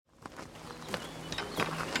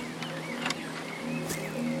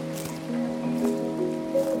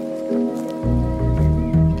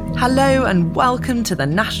Hello and welcome to the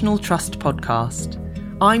National Trust podcast.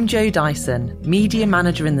 I'm Jo Dyson, Media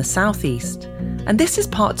Manager in the South East, and this is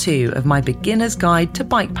part 2 of my beginner's guide to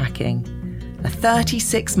bikepacking, a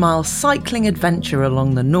 36-mile cycling adventure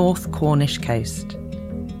along the North Cornish coast.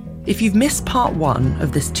 If you've missed part 1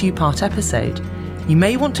 of this 2-part episode, you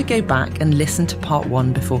may want to go back and listen to part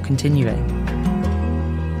 1 before continuing.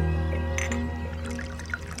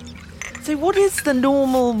 So what is the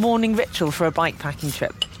normal morning ritual for a bikepacking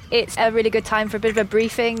trip? It's a really good time for a bit of a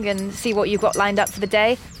briefing and see what you've got lined up for the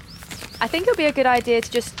day. I think it'll be a good idea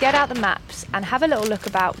to just get out the maps and have a little look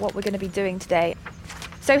about what we're going to be doing today.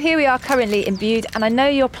 So here we are currently in Bude, and I know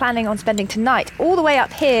you're planning on spending tonight all the way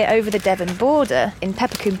up here over the Devon border in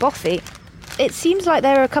Peppercoombe Bothy. It seems like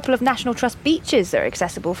there are a couple of National Trust beaches that are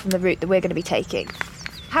accessible from the route that we're going to be taking.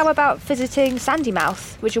 How about visiting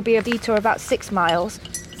Sandymouth, which will be a detour of about 6 miles?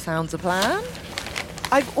 Sounds a plan.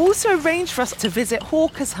 I've also arranged for us to visit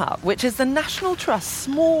Hawker's Hut, which is the National Trust's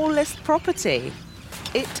smallest property.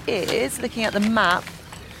 It is, looking at the map,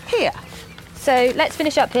 here. So let's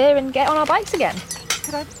finish up here and get on our bikes again.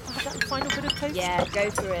 Could I have that final bit of toast? Yeah, go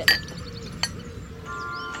for it.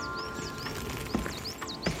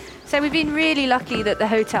 So we've been really lucky that the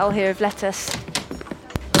hotel here have let us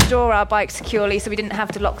store our bikes securely so we didn't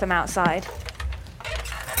have to lock them outside.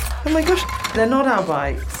 Oh my gosh, they're not our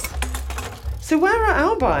bikes. So where are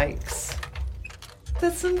our bikes?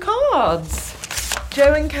 There's some cards.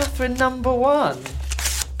 Jo and Catherine number 1.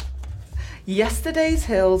 Yesterday's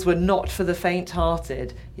hills were not for the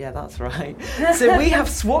faint-hearted. Yeah, that's right. So we have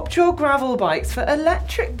swapped your gravel bikes for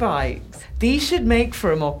electric bikes. These should make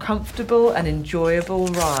for a more comfortable and enjoyable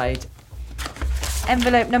ride.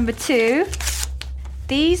 Envelope number 2.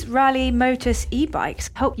 These Raleigh Motus e-bikes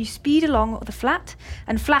help you speed along the flat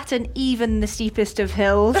and flatten even the steepest of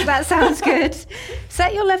hills. That sounds good.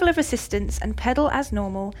 Set your level of resistance and pedal as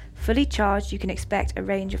normal. Fully charged, you can expect a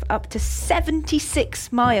range of up to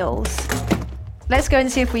 76 miles. Let's go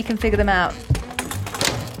and see if we can figure them out.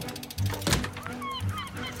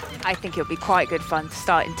 I think it'll be quite good fun to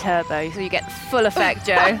start in turbo, so you get full effect,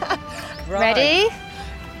 Jo. Right. Ready?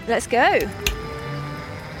 Let's go.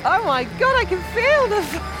 Oh my God, I can feel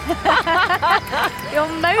You're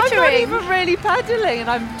motoring. I'm not even really pedalling and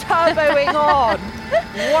I'm turboing on.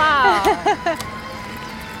 Wow.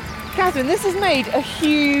 Catherine, this has made a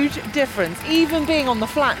huge difference. Even being on the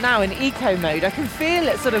flat now in eco mode, I can feel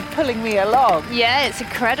it sort of pulling me along. Yeah, it's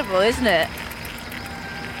incredible, isn't it?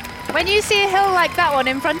 When you see a hill like that one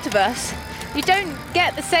in front of us, you don't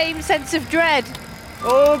get the same sense of dread.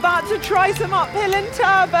 Oh, about to try some uphill in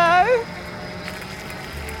turbo.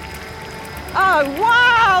 Oh,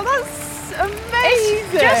 wow, that's amazing.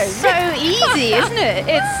 It's just so easy, isn't it?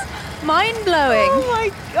 It's mind-blowing. Oh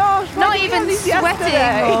my gosh. Not even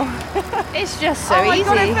sweating. It's just so easy. Oh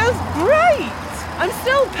my God, it feels great. I'm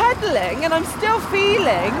still pedaling and I'm still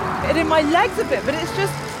feeling it in my legs a bit, but it's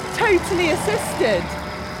just totally assisted.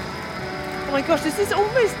 Oh my gosh, this is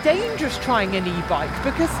almost dangerous trying an e-bike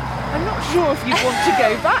because I'm not sure if you'd want to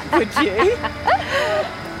go back, would you?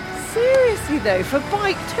 Seriously though, for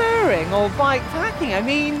bike touring or bike packing, I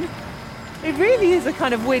mean, it really is a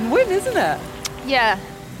kind of win-win, isn't it? Yeah.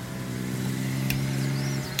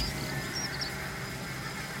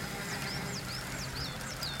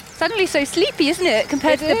 Suddenly so sleepy, isn't it,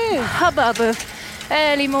 compared to the hubbub of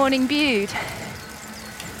early morning Bude.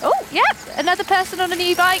 Oh, yep, another person on an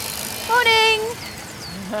e-bike. Morning!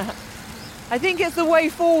 I think it's the way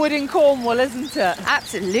forward in Cornwall, isn't it?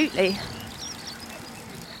 Absolutely.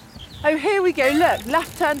 Oh, here we go, look,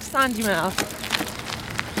 left turn to Sandymouth.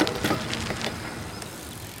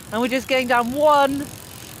 And we're just going down one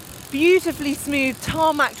beautifully smooth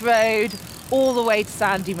tarmac road all the way to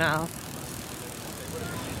Sandymouth.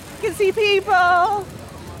 You can see people.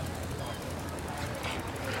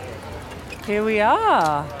 Here we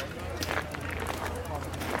are.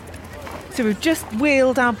 So we've just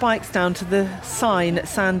wheeled our bikes down to the sign at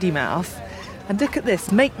Sandymouth. And look at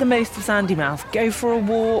this, make the most of Sandymouth. Go for a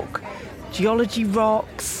walk, geology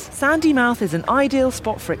rocks. Sandymouth is an ideal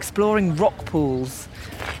spot for exploring rock pools.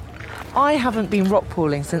 I haven't been rock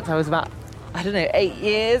pooling since I was about, 8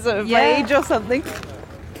 years of age or something.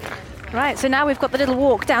 Right, so now we've got the little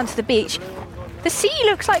walk down to the beach. The sea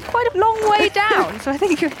looks like quite a long way down, so I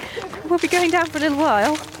think we'll be going down for a little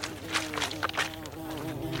while.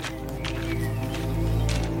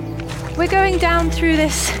 We're going down through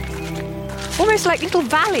this almost like little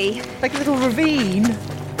valley. Like a little ravine.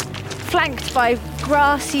 Flanked by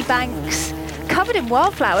grassy banks, covered in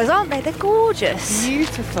wildflowers, aren't they? They're gorgeous.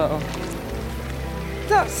 Beautiful.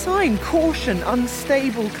 That sign, caution,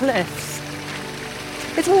 unstable cliffs.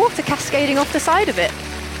 There's water cascading off the side of it.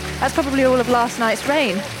 That's probably all of last night's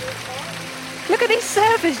rain. Look at these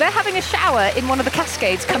surfers. They're having a shower in one of the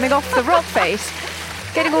cascades coming off the rock face,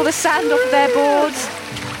 getting all the sand off their boards.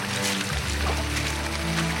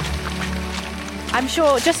 I'm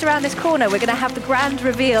sure just around this corner we're going to have the grand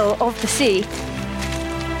reveal of the sea.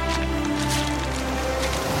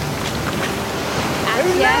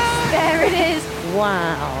 And yes, there it is.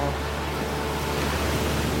 Wow.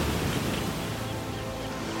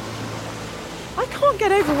 I can't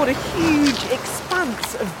get over what a huge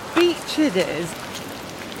expanse of beach it is.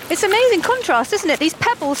 It's amazing contrast, isn't it? These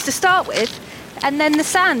pebbles to start with, and then the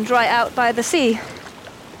sand right out by the sea.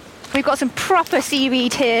 We've got some proper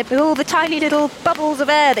seaweed here with all the tiny little bubbles of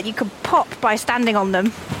air that you can pop by standing on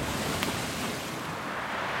them.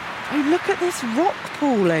 Oh, look at this rock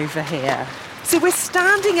pool over here. So we're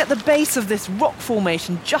standing at the base of this rock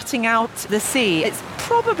formation jutting out the sea. It's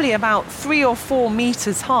probably about 3 or 4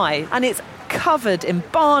 metres high, and it's covered in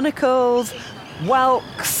barnacles,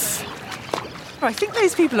 whelks. I think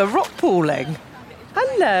those people are rock pooling.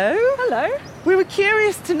 Hello. Hello. We were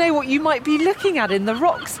curious to know what you might be looking at in the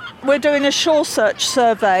rocks. We're doing a shore search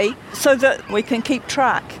survey so that we can keep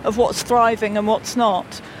track of what's thriving and what's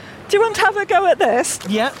not. Do you want to have a go at this?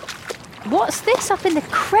 Yep. What's this up in the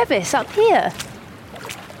crevice up here?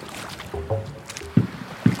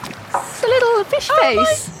 It's a little fish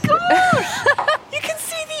face. Oh my gosh! You can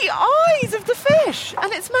see the eyes of the fish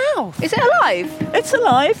and its mouth. Is it alive? It's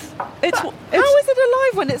alive. How is it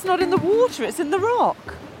alive when it's not in the water? It's in the rock.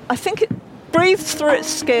 I think it breathes through its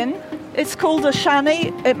skin. It's called a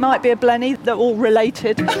shanny. It might be a blenny. They're all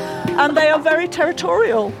related. And they are very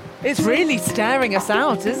territorial. It's really staring us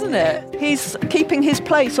out, isn't it? He's keeping his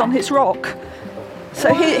place on his rock.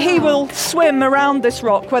 So he will swim around this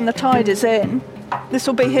rock when the tide is in. This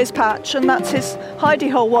will be his patch, and that's his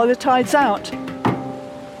hidey hole while the tide's out.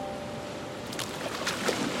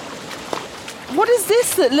 What is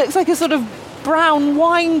this that looks like a sort of brown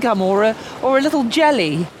wine gum or a little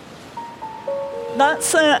jelly?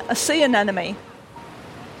 That's a sea anemone.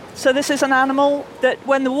 So this is an animal that,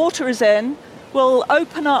 when the water is in, will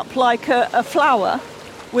open up like a flower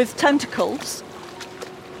with tentacles.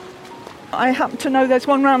 I happen to know there's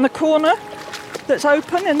one round the corner that's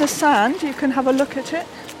open in the sand. You can have a look at it.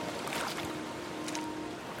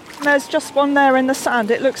 And there's just one there in the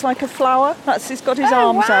sand. It looks like a flower. He's got his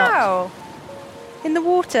arms out. Wow. In the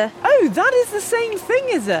water. Oh, that is the same thing,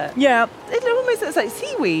 is it? Yeah. It almost looks like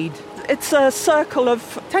seaweed. It's a circle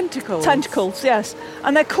of Tentacles. tentacles, yes.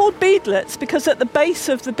 And they're called beadlets because at the base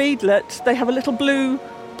of the beadlet they have a little blue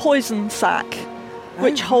poison sac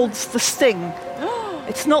which holds the sting.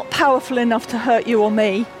 It's not powerful enough to hurt you or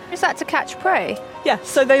me. Is that to catch prey? Yeah,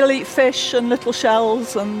 so they'll eat fish and little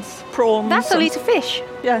shells and prawns. That'll eat a fish.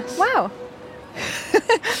 Yes. Wow.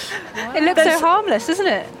 It looks so harmless, doesn't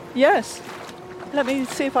it? Yes. Let me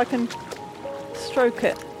see if I can stroke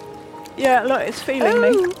it. Yeah, look, it's feeling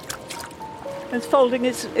me. It's folding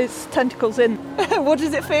its tentacles in. What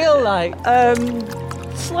does it feel like?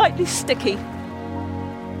 Slightly sticky.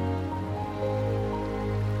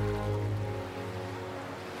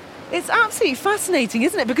 It's absolutely fascinating,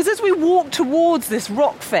 isn't it? Because as we walk towards this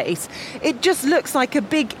rock face, it just looks like a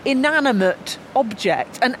big inanimate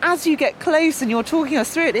object. And as you get close and you're talking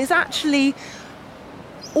us through it, it's actually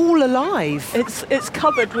all alive. It's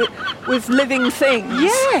covered with living things.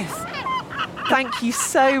 Yes. Thank you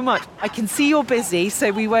so much. I can see you're busy,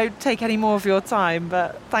 so we won't take any more of your time,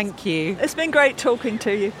 but thank you. It's been great talking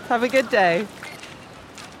to you. Have a good day.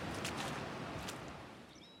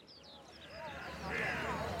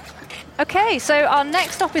 Okay, so our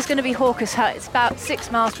next stop is going to be Hawker's Hut. It's about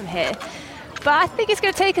 6 miles from here. But I think it's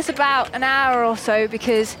going to take us about an hour or so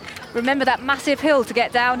because remember that massive hill to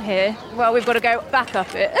get down here? Well, we've got to go back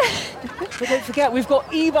up it. But don't forget, we've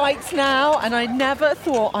got e-bikes now, and I never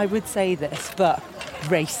thought I would say this, but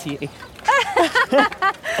race you.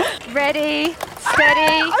 Ready,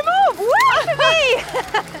 steady. I'm off! Wait for me!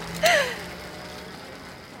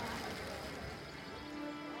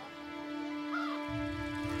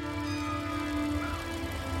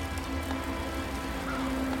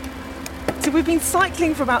 So we've been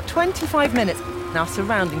cycling for about 25 minutes. Our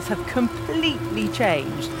surroundings have completely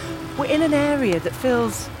changed. We're in an area that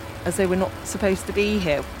feels as though we're not supposed to be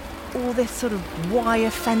here. All this sort of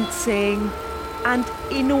wire fencing and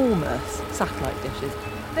enormous satellite dishes.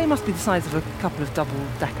 They must be the size of a couple of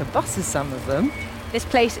double-decker buses, some of them. This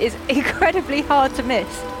place is incredibly hard to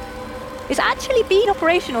miss. It's actually been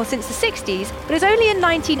operational since the 60s, but it's only in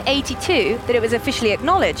 1982 that it was officially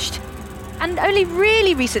acknowledged. And only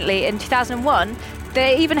really recently, in 2001,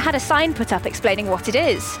 they even had a sign put up explaining what it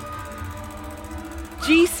is.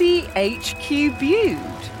 GCHQ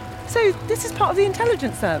Bude. So this is part of the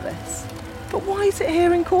intelligence service. But why is it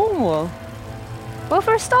here in Cornwall? Well,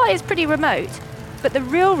 for a start, it's pretty remote. But the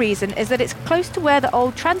real reason is that it's close to where the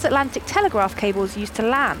old transatlantic telegraph cables used to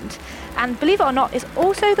land. And believe it or not, it's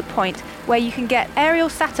also the point where you can get aerial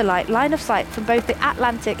satellite line of sight from both the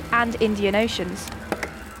Atlantic and Indian Oceans.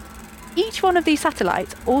 Each one of these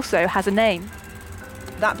satellites also has a name.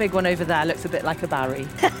 That big one over there looks a bit like a Barry.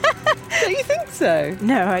 Don't you think so?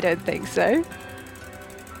 No, I don't think so.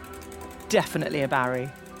 Definitely a Barry.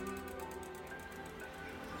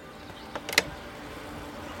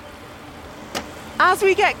 As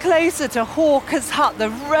we get closer to Hawker's Hut, the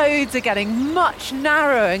roads are getting much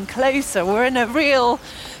narrower and closer. We're in a real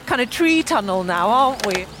kind of tree tunnel now, aren't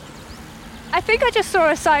we? I think I just saw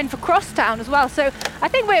a sign for Crosstown as well, so I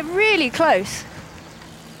think we're really close.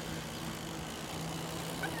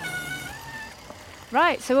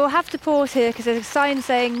 Right, so we'll have to pause here because there's a sign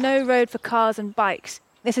saying no road for cars and bikes.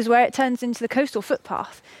 This is where it turns into the coastal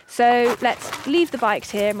footpath. So let's leave the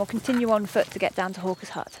bikes here and we'll continue on foot to get down to Hawker's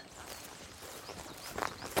Hut.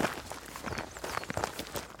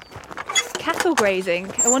 Cattle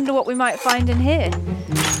grazing. I wonder what we might find in here.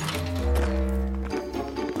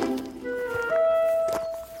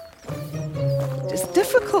 It's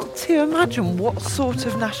difficult to imagine what sort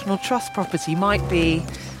of National Trust property might be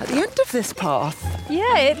at the end of this path.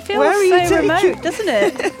 Yeah, it feels so remote, doesn't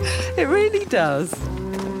it? It really does.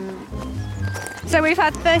 So we've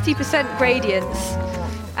had 30% gradients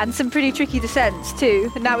and some pretty tricky descents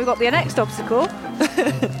too. And now we've got the next obstacle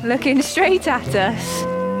looking straight at us.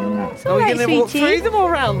 Are we going to walk through them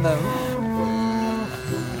or around them?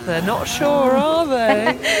 They're not sure, are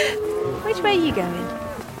they? Which way are you going?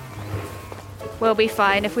 We'll be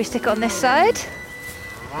fine if we stick on this side.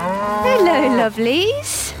 Hello,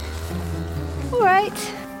 lovelies. All right.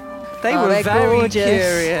 They were very gorgeous.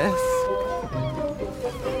 curious.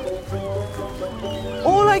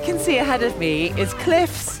 All I can see ahead of me is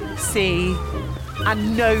cliffs, sea,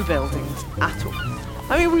 and no buildings at all.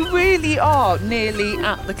 I mean, we really are nearly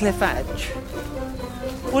at the cliff edge.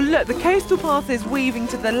 Well, look, the coastal path is weaving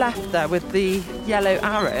to the left there with the yellow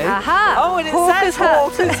arrow. Aha! Oh, and it Hawker's says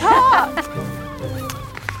Hawker's Hut.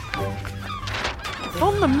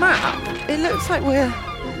 On the map, it looks like we're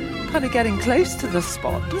kind of getting close to the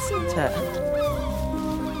spot, doesn't it?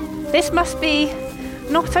 This must be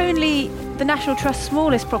not only the National Trust's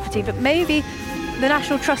smallest property, but maybe the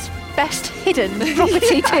National Trust's best hidden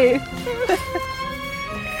property too.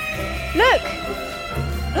 Look!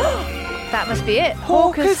 That must be it.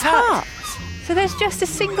 Hawker's Hut. So there's just a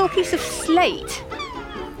single piece of slate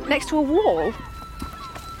next to a wall.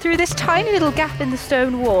 Through this tiny little gap in the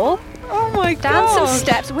stone wall, Oh my god! down some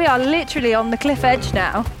steps. We are literally on the cliff edge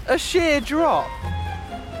now. A sheer drop.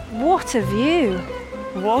 What a view!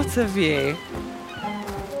 What a view.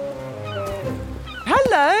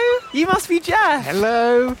 Hello! You must be Jeff.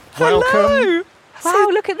 Hello. Hello. Welcome. Wow,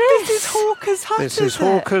 look at this! This is Hawker's Hut, This is it?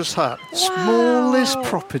 Hawker's Hut. Wow. Smallest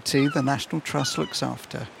property the National Trust looks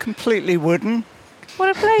after. Completely wooden.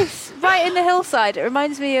 What a place! Right in the hillside. It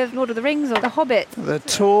reminds me of Lord of the Rings or The Hobbit. The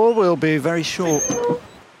tour will be very short.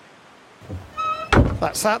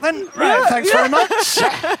 That's that then. Right, thanks very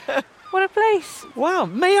much. What a place! Wow,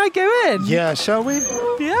 may I go in? Yeah, shall we?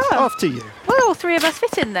 Yeah. After you. Well, all three of us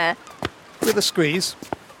fit in there. With a squeeze.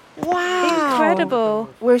 Wow. Incredible.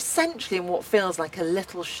 We're essentially in what feels like a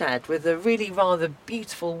little shed with a really rather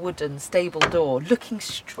beautiful wooden stable door looking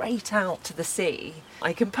straight out to the sea.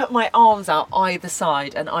 I can put my arms out either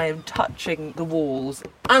side and I am touching the walls,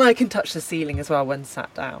 and I can touch the ceiling as well when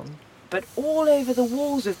sat down. But all over the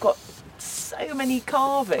walls we've got so many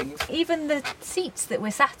carvings. Even the seats that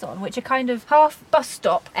we're sat on, which are kind of half bus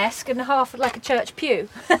stop-esque and half like a church pew.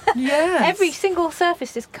 Yes. Every single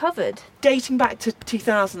surface is covered. Dating back to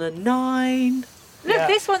 2009. Look, Yeah.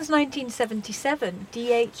 this one's 1977,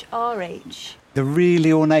 DHRH. The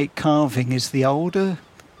really ornate carving is the older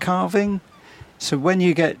carving. So when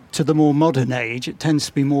you get to the more modern age, it tends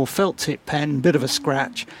to be more felt tip pen, bit of a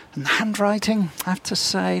scratch. And the handwriting, I have to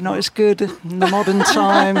say, not as good in the modern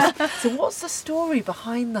times. So what's the story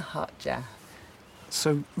behind the hut, Jeff?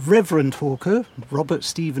 So Reverend Hawker, Robert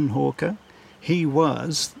Stephen Hawker, he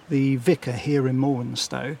was the vicar here in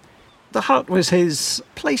Morwenstow. The hut was his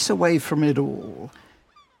place away from it all.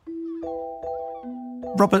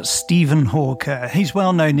 Robert Stephen Hawker, he's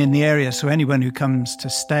well known in the area, so anyone who comes to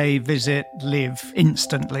stay, visit, live,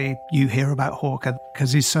 instantly you hear about Hawker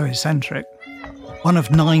because he's so eccentric. One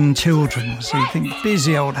of 9 children, so you think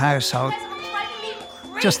busy old household.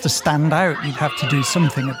 Just to stand out, you'd have to do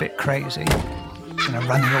something a bit crazy. You know,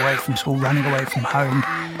 running away from school, running away from home.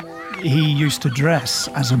 He used to dress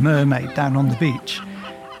as a mermaid down on the beach.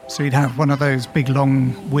 So he'd have one of those big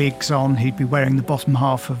long wigs on. He'd be wearing the bottom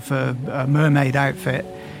half of a mermaid outfit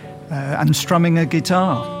and strumming a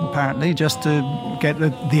guitar, apparently, just to get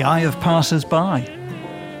the eye of passers-by.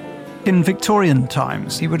 In Victorian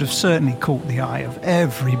times, he would have certainly caught the eye of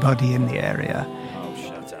everybody in the area.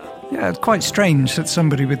 Yeah, it's quite strange that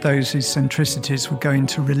somebody with those eccentricities would go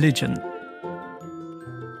into religion.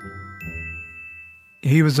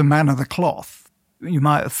 He was a man of the cloth. You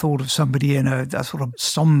might have thought of somebody in a sort of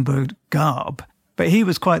sombre garb, but he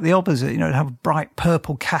was quite the opposite. You know, he'd have a bright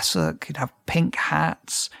purple cassock, he'd have pink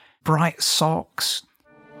hats, bright socks.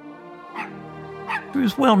 He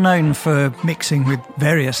was well known for mixing with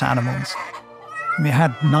various animals. He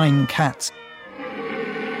had 9 cats,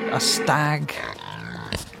 a stag,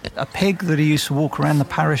 a pig that he used to walk around the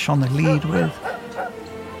parish on the lead with,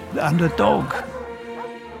 and a dog.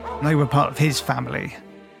 They were part of his family.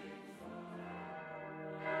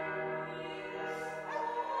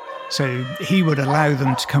 So he would allow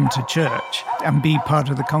them to come to church and be part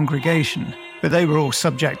of the congregation. But they were all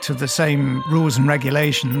subject to the same rules and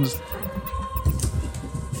regulations.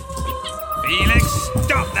 Felix,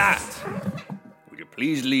 stop that! Would you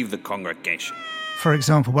please leave the congregation? For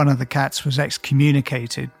example, one of the cats was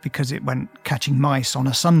excommunicated because it went catching mice on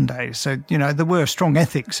a Sunday. So, you know, there were strong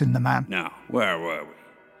ethics in the man. Now, where were we?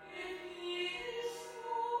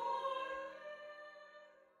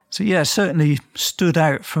 So, yeah, certainly stood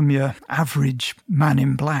out from your average man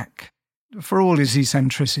in black. For all his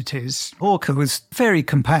eccentricities, Hawker was very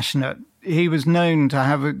compassionate. He was known to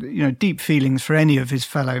have, deep feelings for any of his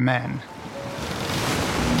fellow men.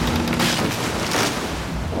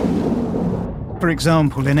 For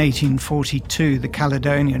example, in 1842, the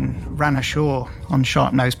Caledonian ran ashore on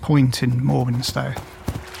Sharpnose Point in Morwenstow.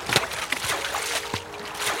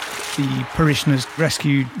 The parishioners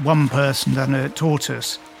rescued one person and a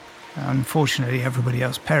tortoise. Unfortunately, everybody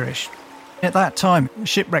else perished. At that time,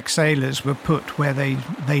 shipwrecked sailors were put where they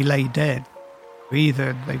lay dead.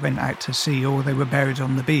 Either they went out to sea or they were buried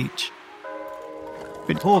on the beach.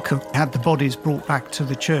 But Hawker had the bodies brought back to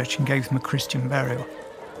the church and gave them a Christian burial.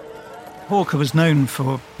 Hawker was known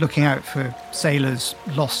for looking out for sailors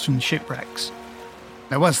lost from shipwrecks.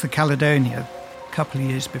 There was the Caledonia. A couple of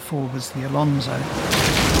years before was the Alonzo.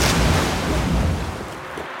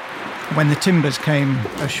 When the timbers came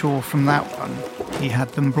ashore from that one, he had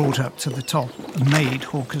them brought up to the top and made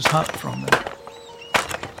Hawker's hut from them.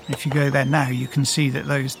 If you go there now, you can see that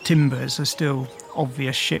those timbers are still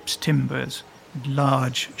obvious ship's timbers.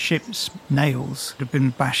 Large ship's nails have been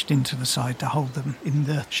bashed into the side to hold them in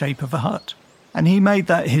the shape of a hut. And he made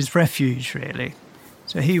that his refuge, really.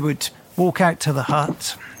 So he would walk out to the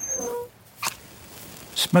hut,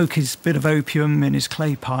 smoke his bit of opium in his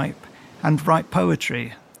clay pipe, and write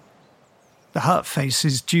poetry. The hut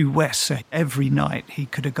faces due west, so every night he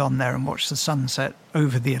could have gone there and watched the sunset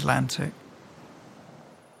over the Atlantic.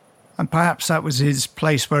 And perhaps that was his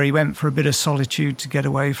place where he went for a bit of solitude to get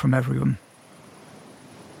away from everyone.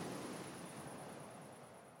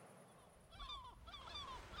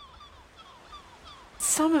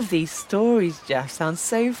 Some of these stories, Jeff, sound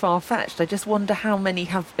so far-fetched. I just wonder how many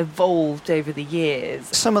have evolved over the years.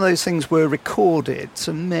 Some of those things were recorded,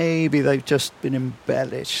 so maybe they've just been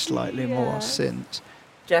embellished slightly more since.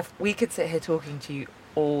 Jeff, we could sit here talking to you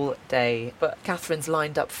all day, but Catherine's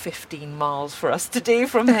lined up 15 miles for us to do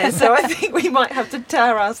from here, so I think we might have to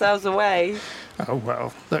tear ourselves away. Oh,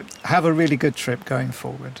 well, look, have a really good trip going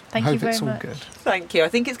forward. Thank you very much. I hope it's all good. Thank you. I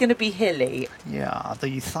think it's going to be hilly. Yeah,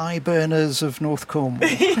 the thigh burners of North Cornwall.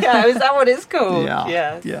 Yeah, is that what it's called? Yeah,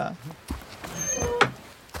 yes. Yeah.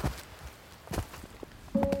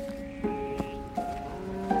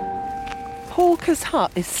 Hawker's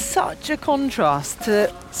Hut is such a contrast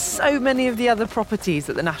to so many of the other properties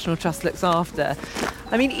that the National Trust looks after.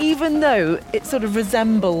 I mean, even though it sort of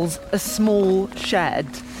resembles a small shed,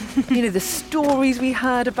 the stories we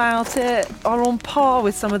heard about it are on par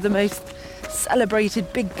with some of the most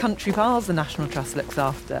celebrated big country bars the National Trust looks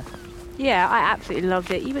after. Yeah, I absolutely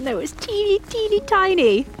loved it, even though it was teeny, teeny,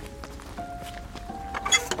 tiny.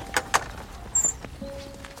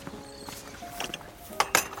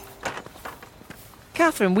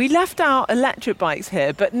 Catherine, we left our electric bikes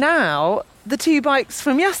here, but now the 2 bikes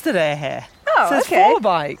from yesterday are here. Oh, so there's okay. 4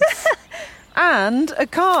 bikes. And a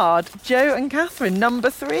card, Joe and Catherine, number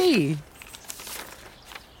 3.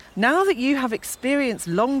 Now that you have experienced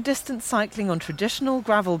long-distance cycling on traditional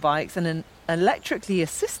gravel bikes and an electrically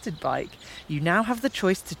assisted bike, you now have the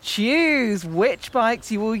choice to choose which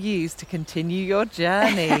bikes you will use to continue your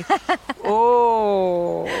journey.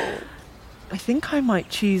 Oh, I think I might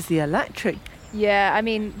choose the electric Yeah, I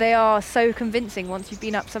mean, they are so convincing once you've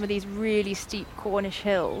been up some of these really steep Cornish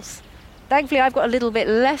hills. Thankfully, I've got a little bit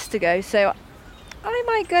less to go, so I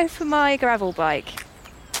might go for my gravel bike.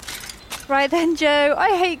 Right then, Jo,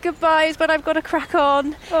 I hate goodbyes, but I've got to crack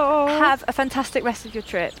on. Oh. Have a fantastic rest of your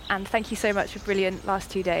trip, and thank you so much for brilliant last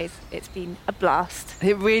 2 days. It's been a blast.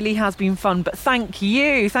 It really has been fun, but thank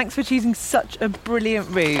you. Thanks for choosing such a brilliant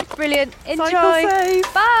route. Brilliant. Enjoy. Cycle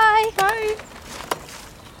safe. Bye. Bye.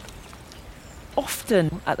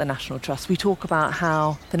 Often at the National Trust, we talk about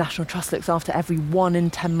how the National Trust looks after every 1 in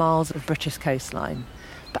 10 miles of British coastline.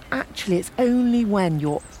 But actually, it's only when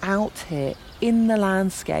you're out here in the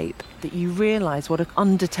landscape that you realise what an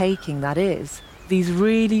undertaking that is. These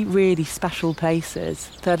really, really special places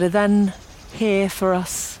that are then here for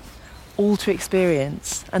us all to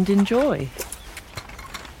experience and enjoy.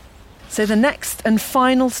 So the next and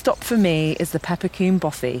final stop for me is the Peppercoombe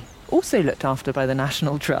Bothy, also looked after by the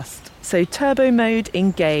National Trust. So turbo mode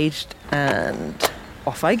engaged and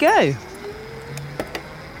off I go.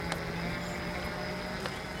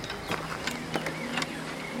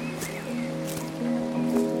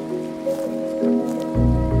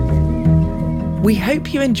 We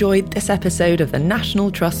hope you enjoyed this episode of the National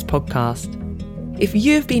Trust podcast. If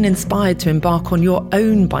you've been inspired to embark on your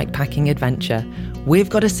own bikepacking adventure, we've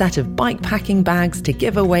got a set of bikepacking bags to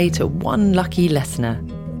give away to one lucky listener.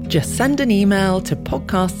 Just send an email to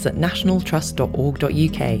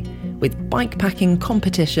podcasts@nationaltrust.org.uk with bikepacking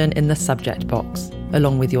competition in the subject box,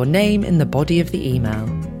 along with your name in the body of the email.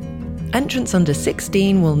 Entrants under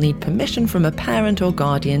 16 will need permission from a parent or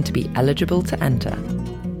guardian to be eligible to enter.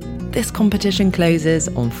 This competition closes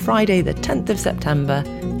on Friday the 10th of September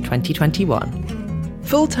 2021.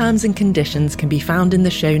 Full terms and conditions can be found in the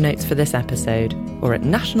show notes for this episode or at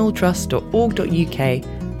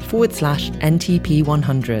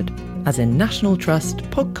nationaltrust.org.uk/NTP100, as in National Trust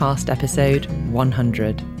Podcast Episode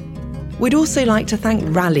 100. We'd also like to thank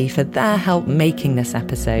Raleigh for their help making this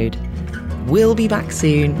episode. We'll be back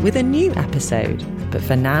soon with a new episode, but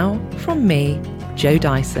for now, from me, Jo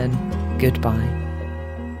Dyson, goodbye.